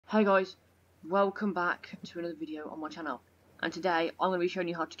Hey guys, welcome back to another video on my channel, and today I'm going to be showing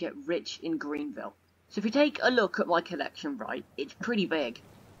you how to get rich in Greenville. So if you take a look at my collection, right, it's pretty big.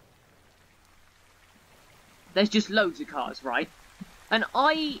 There's just loads of cars, right? And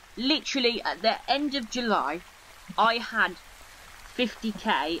I literally, at the end of July, I had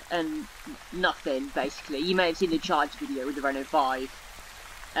 50k and nothing, basically. You may have seen the Charge video with the Renault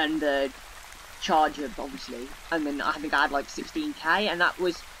 5 and the Charger, obviously, and then I think I had like 16k, and that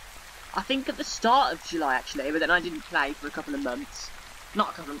was, I think, at the start of July actually, but then I didn't play for a couple of months, not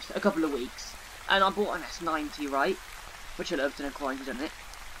a couple of months, a couple of weeks, and I bought an S90, right, which I loved and acquired on it.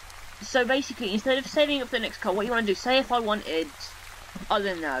 So basically, instead of saving up for the next car, what you want to do, say if I wanted, I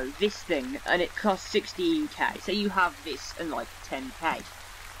don't know, this thing, and it costs 16k, say you have this and like 10k,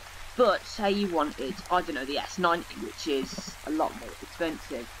 but say you wanted, I don't know, the S90, which is a lot more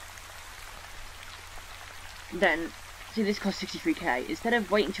expensive. Then, see, this costs 63k. Instead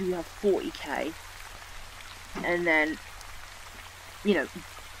of waiting until you have 40k, and then, you know,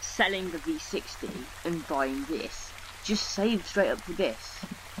 selling the V60 and buying this, just save straight up for this.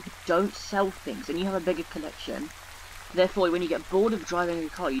 Don't sell things, and you have a bigger collection. Therefore, when you get bored of driving a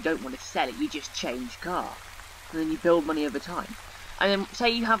car, you don't want to sell it, you just change car. And then you build money over time. And then, say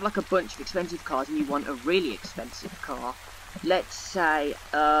you have like a bunch of expensive cars and you want a really expensive car. Let's say,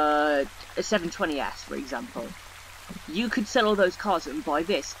 a 720S, for example. You could sell all those cars and buy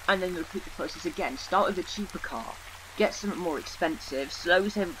this, and then repeat the process again. Start with a cheaper car, get something more expensive, slowly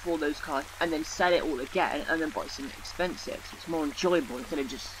save up for all those cars, and then sell it all again, and then buy something expensive. So it's more enjoyable instead of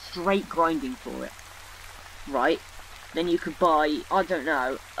just straight grinding for it. Right? Then you could buy, I don't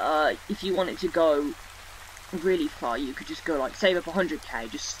know, if you wanted to go really far, you could just go like, save up 100k,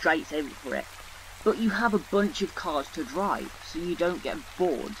 just straight save it for it. But you have a bunch of cars to drive, so you don't get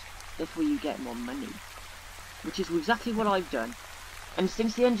bored, therefore you get more money. Which is exactly what I've done. And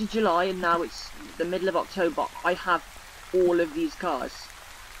since the end of July, and now it's the middle of October, I have all of these cars.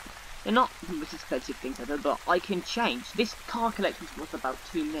 They're not the most expensive things ever, but I can change. This car collection is worth about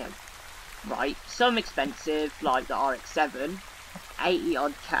 2 mil. Right? Some expensive, like the RX-7, 80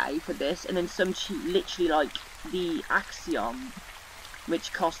 odd K for this, and then some cheap, literally like the Axiom,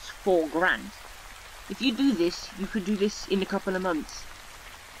 which costs 4 grand. If you do this, you could do this in a couple of months.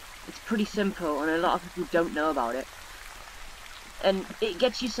 It's pretty simple, and a lot of people don't know about it. And it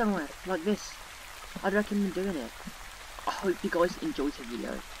gets you somewhere, like this. I'd recommend doing it. I hope you guys enjoyed the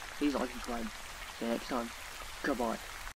video. Please like and subscribe. See you next time. Goodbye.